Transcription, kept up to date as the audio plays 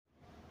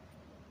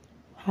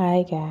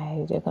Hi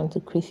guys, welcome to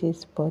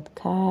Chrissy's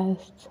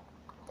podcast.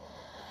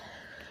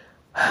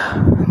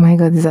 Oh my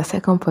god, this is our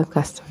second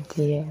podcast of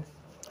the year.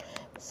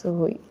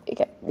 So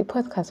the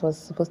podcast was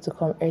supposed to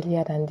come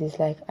earlier than this.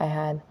 What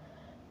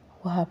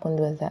happened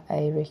was that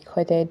I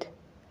recorded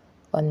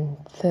on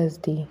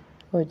Thursday.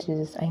 Oh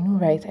Jesus, I know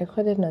right? I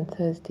recorded on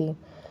Thursday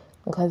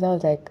because that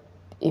was like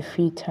a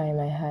free time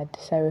I had.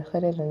 So I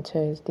recorded on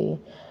Thursday.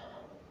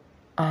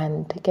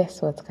 And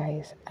guess what,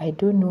 guys? I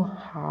don't know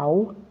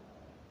how,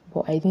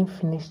 but I didn't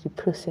finish the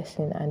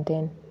processing, and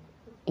then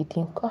it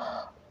didn't.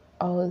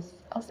 I was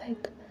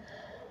like,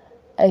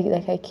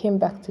 I came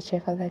back to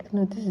check. I was like,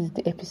 no, this is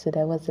the episode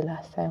I was the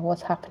last time.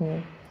 What's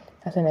happening?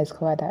 That's when I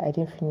discovered that I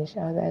didn't finish.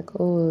 I was like,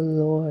 oh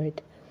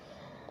Lord.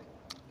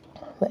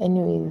 But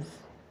anyways,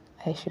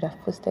 I should have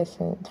posted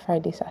since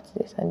Friday,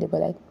 Saturday, Sunday.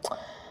 But like,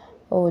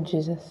 oh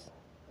Jesus.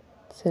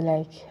 So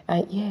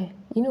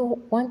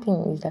one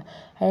thing is that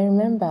I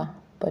remember,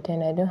 but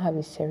then I don't have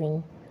a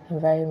serene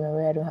environment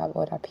where I don't have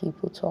other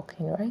people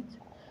talking, right?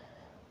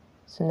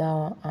 So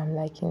now I'm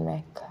like in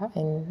my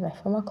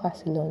former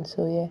class alone.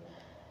 So yeah.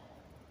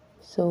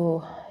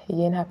 So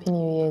again, happy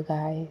New Year,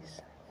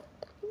 guys.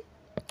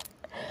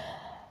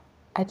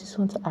 I just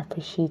want to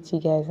appreciate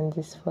you guys on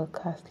this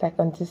podcast, like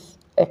on this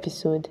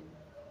episode,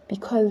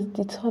 because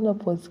the turn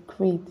up was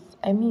great.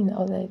 I mean, I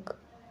was like,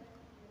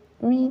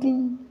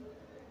 really?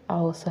 I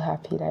was so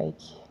happy.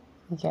 Like,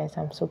 you guys,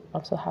 I'm so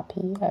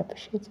happy. I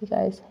appreciate you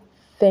guys.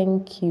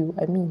 Thank you.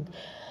 I mean,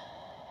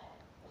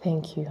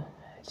 thank you.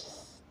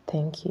 Just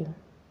thank you,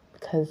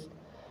 because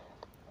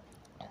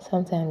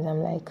sometimes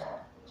I'm like,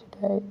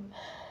 should I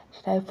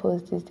should I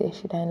post this day?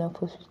 Should I not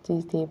post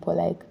this day? But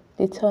like,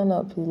 the turn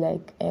up is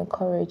like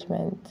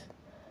encouragement,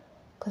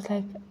 because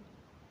like,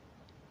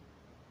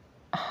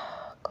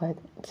 God,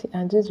 see,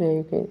 I'm just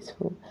very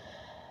grateful.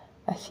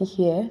 I sit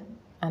here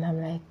and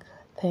I'm like,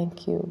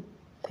 thank you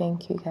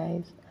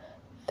guys,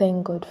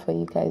 thank God for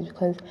you guys,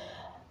 because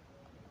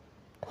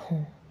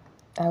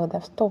I would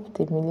have stopped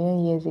a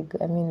million years ago.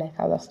 I mean, like,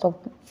 I would have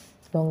stopped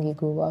long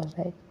ago. But I was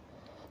like,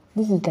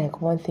 this is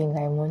like one thing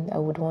I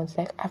would want.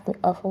 Like,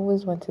 I've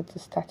always wanted to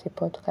start a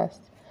podcast.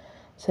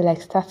 So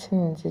like,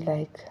 starting it is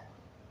like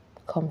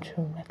come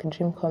true, like a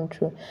dream come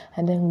true,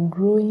 and then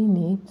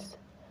growing it.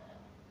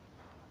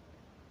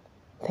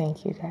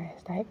 Thank you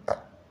guys. Like,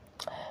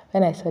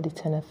 when I saw the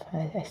turn of,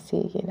 I say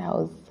again, I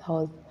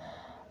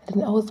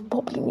was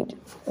bubbling.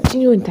 Do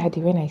you know that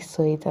day when I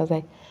saw it, I was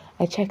like,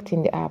 I checked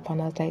in the app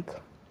and I was like,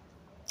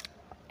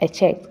 I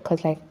checked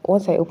because like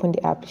once I opened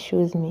the app, it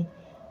shows me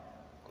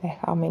like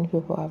how many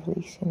people have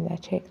listened. I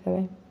checked,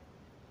 I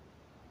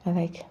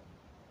like,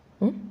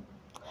 hmm?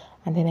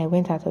 And then I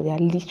went out of there.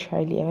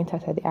 Literally, I went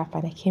out of the app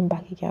and I came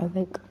back again. I was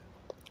like,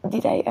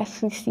 did I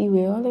actually see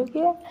well? I was like,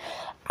 yeah,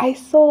 I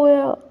saw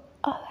well.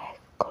 I was like,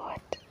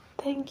 God,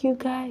 thank you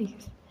guys.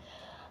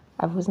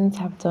 I wouldn't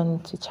have done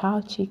it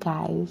without you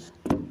guys.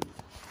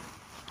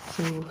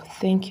 So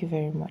thank you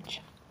very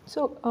much.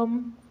 So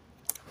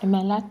in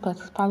my last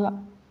podcast,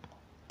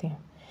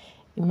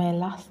 in my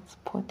last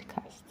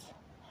podcast,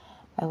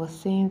 I was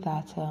saying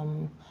that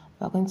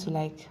we're going to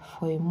like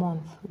for a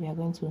month we are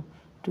going to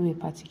do a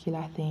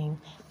particular thing.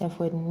 Then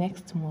for the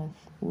next month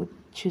we'll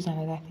choose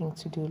another thing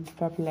to do,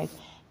 probably like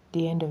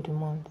the end of the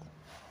month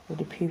or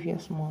the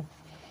previous month.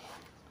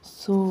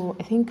 So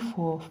I think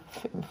for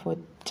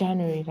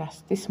January,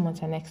 that's this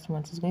month and next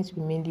month, it's going to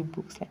be mainly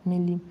books, like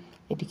mainly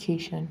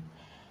education,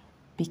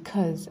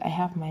 because I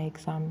have my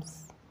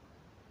exams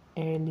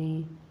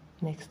early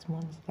next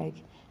month, like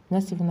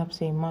not even up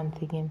to a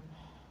month again.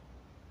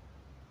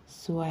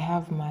 So I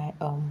have my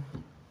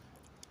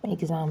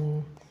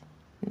exam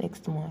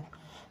next month.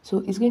 So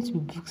it's going to be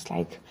books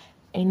like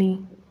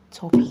any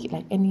topic,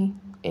 like any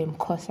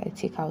course I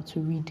take out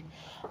to read.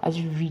 I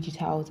just read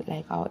it out,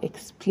 like I'll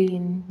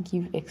explain,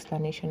 give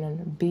explanation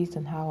and based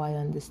on how I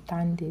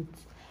understand it.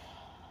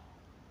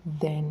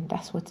 Then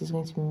that's what is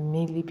going to be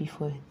mainly be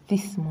for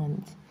this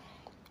month.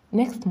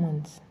 Next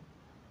month,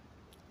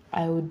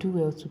 I will do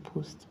well to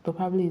post, but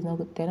probably they're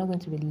not going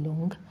to be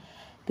long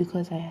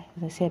because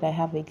as I said, I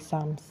have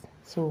exams.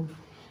 So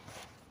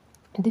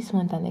this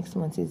month and next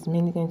month is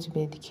mainly going to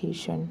be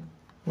education.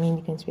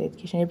 Mainly going to be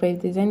education. But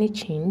if there's any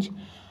change,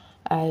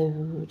 I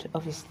would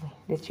obviously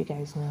let you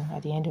guys know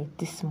at the end of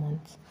this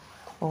month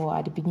or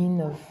at the beginning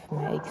of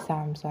my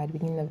exams or at the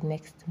beginning of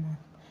next month.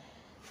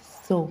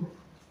 So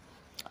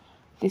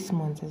this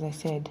month, as I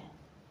said,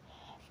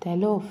 there are a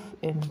lot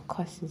of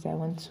courses I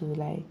want to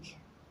like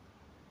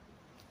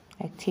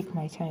take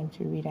my time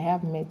to read. I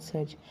have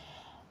MedSurg.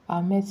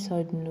 Our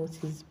MedSurg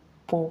note is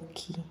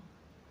bulky,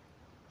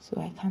 so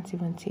I can't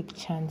even take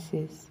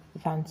chances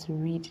than to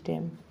read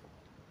them.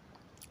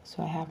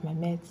 So I have my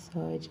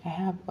MedSurg. I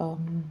have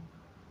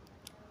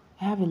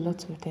a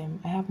lot of them.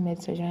 I have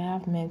MedSurg. I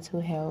have mental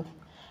health.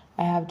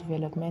 I have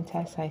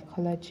developmental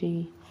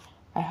psychology.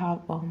 I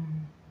have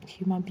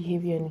human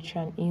behavior,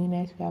 nutrition,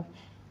 illness. We have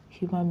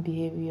human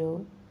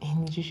behavior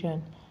in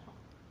nutrition.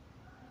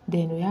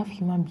 Then we have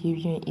human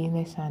behavior in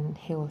illness and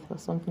health or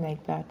something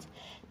like that.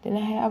 Then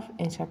I have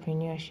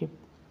entrepreneurship.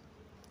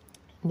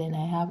 Then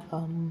I have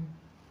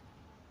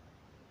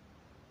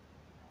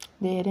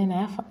then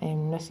I have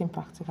nursing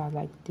practical,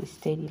 like the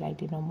steady, like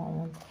the normal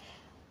one.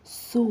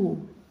 So,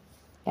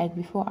 like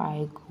before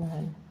I go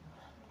on,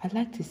 I'd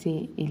like to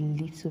say a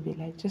little bit,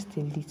 like just a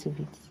little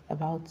bit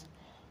about,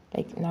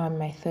 like now in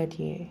my third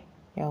year.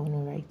 Yeah, I know,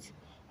 right?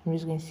 I'm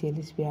just going to say a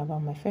little bit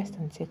about my first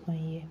and second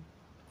year.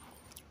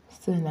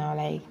 So now,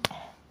 like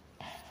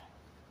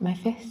my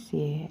first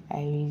year, I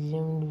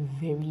resumed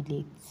very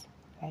late,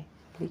 like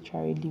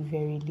literally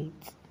very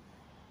late.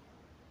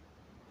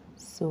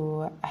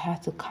 So I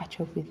had to catch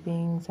up with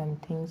things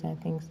and things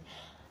and things.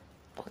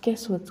 But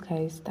guess what,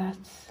 guys? That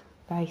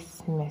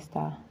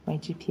semester, my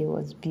GPA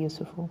was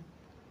beautiful.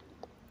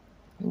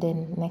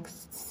 Then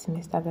next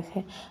semester,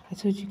 I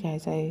told you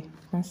guys, I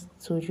once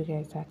told you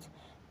guys that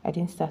I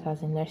didn't start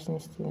as a nursing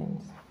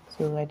student,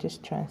 so I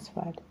just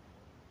transferred.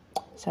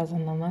 So as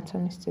an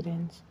anatomy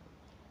student,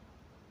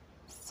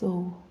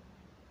 so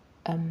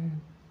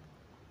um,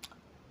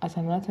 as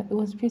an anatomy, it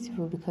was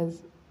beautiful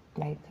because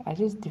like I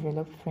just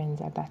developed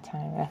friends at that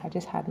time. Like I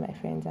just had my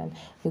friends, and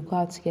we go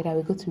out together,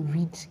 we go to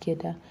read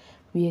together,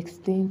 we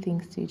explain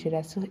things to each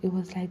other. So it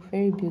was like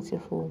very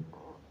beautiful.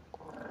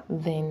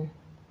 Then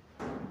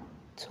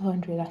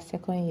 200 at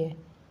second year,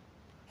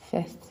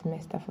 first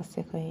semester for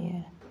second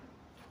year,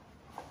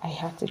 I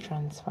had to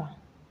transfer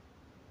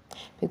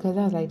because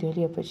that was like the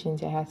only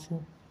opportunity I had to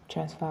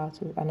transfer out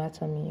to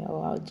anatomy,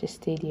 or I'll just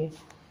stay there.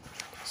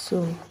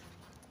 So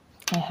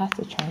I had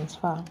to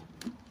transfer.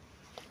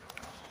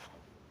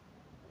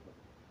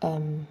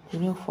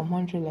 From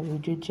 100 level we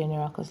do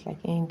general course like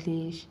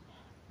English,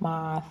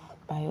 math,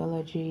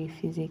 biology,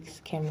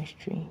 physics,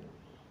 chemistry,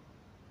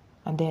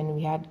 and then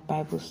we had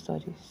Bible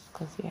studies.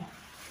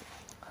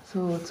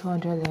 So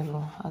 200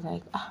 level, I was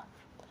like,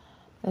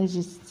 let's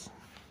just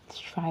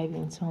strive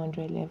in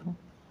 200 level.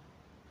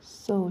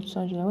 So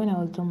 200, when I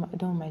was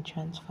done my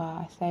transfer,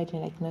 I started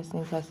in like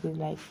nursing classes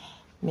like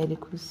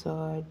medical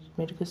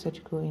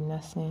surgical in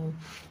nursing.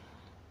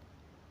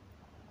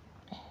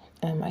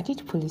 I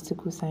did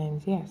political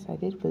science. Yes, I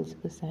did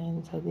political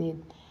science. I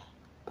did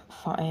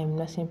for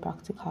nursing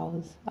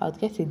practicals. I'll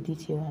get a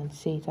detail and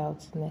say it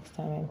out next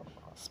time I'm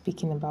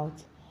speaking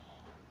about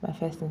my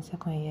first and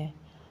second year.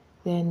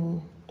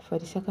 Then for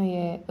the second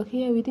year, okay,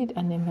 yeah, we did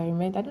an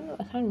environment. I don't know,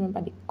 I can't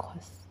remember the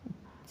course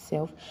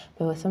itself,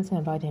 but it was something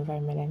about the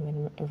environment,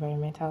 like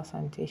environmental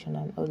sanitation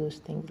and all those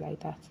things like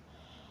that.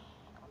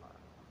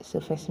 So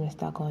first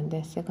semester gone.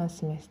 Then second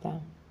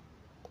semester,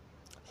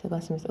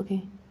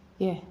 okay,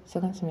 yeah,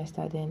 second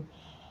semester. Then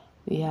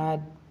we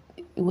had,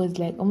 it was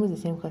like almost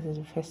the same course as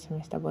the first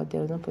semester, but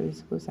there was no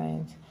political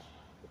science.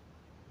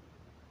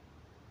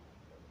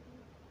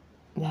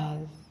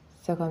 The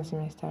second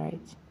semester,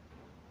 right?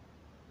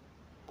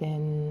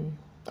 Then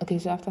okay,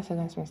 so after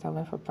second semester, I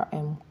went for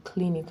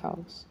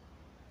clinicals.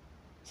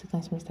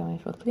 Second semester, I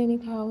went for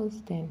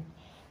clinicals. Then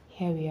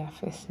here we are,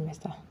 first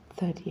semester,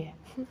 third year.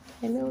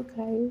 Hello,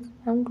 guys,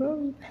 I'm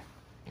growing.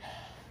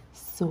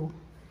 So,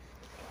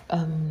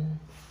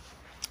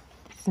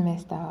 this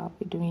semester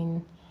we're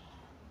doing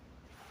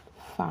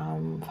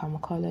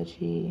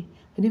pharmacology.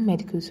 We're doing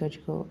medical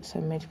surgical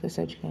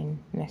in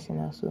nursing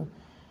also.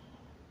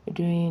 We're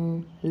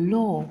doing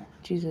law,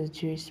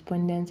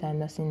 jurisprudence and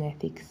nursing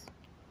ethics.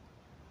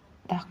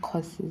 That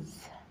course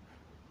is,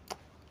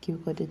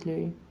 give God the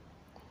glory.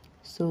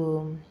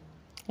 So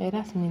yeah,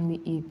 that's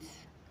mainly it.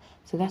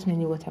 So that's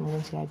mainly what I'm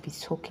going to be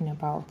talking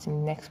about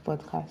in the next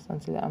podcast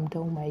until I'm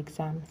done with my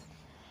exams.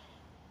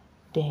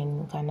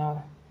 Then we can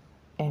now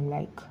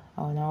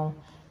I'll now,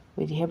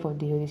 with the help of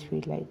the Holy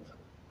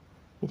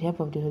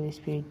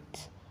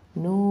Spirit,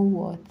 know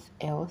what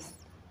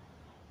else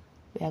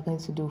we are going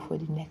to do for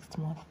the next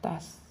month.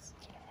 That's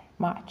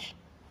March.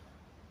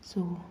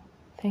 So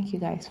thank you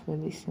guys for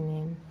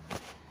listening.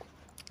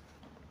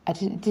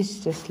 This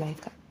is just like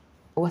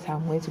what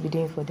I'm going to be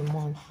doing for the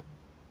month.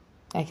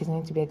 Like it's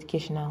going to be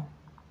educational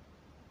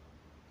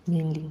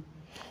mainly.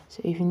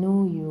 So if you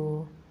know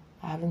you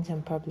are having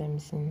some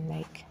problems in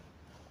like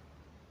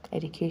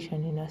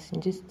education in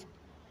nursing, just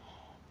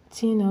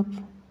tune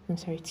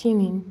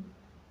in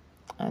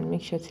and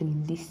make sure to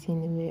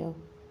listen well.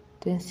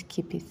 Don't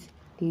skip it.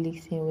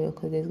 Listen well,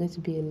 because there's going to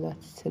be a lot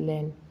to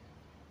learn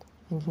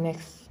in the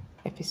next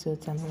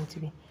episodes I'm going to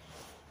be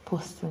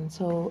posting.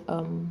 So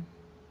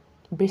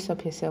brace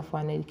up yourself for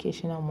an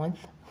educational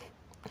month,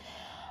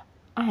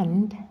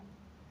 and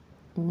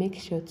make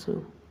sure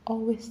to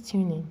always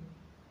tune in.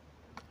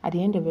 At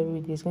the end of every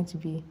week, there's going to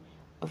be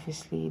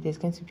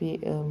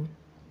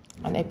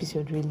an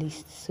episode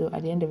released. So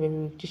at the end of every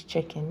week, just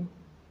check in.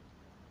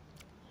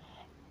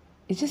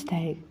 It's just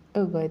like,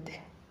 oh God.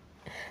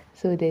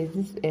 So there's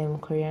this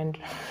Korean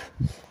drama.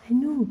 I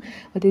know,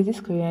 but there's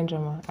this Korean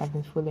drama I've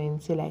been following.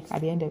 So like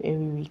at the end of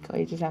every week, all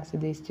you just have to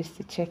do is just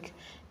to check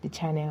the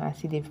channel and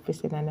see they've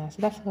posted an hour. So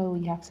that's all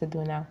we have to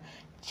do now.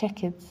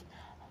 Check it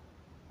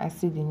and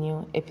see the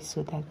new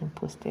episode that's been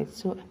posted.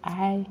 So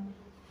I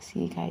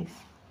see you guys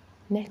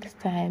next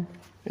time.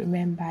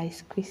 Remember,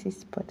 it's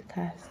Chrissy's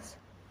podcast.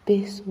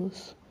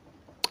 Besos.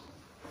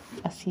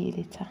 I'll see you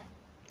later.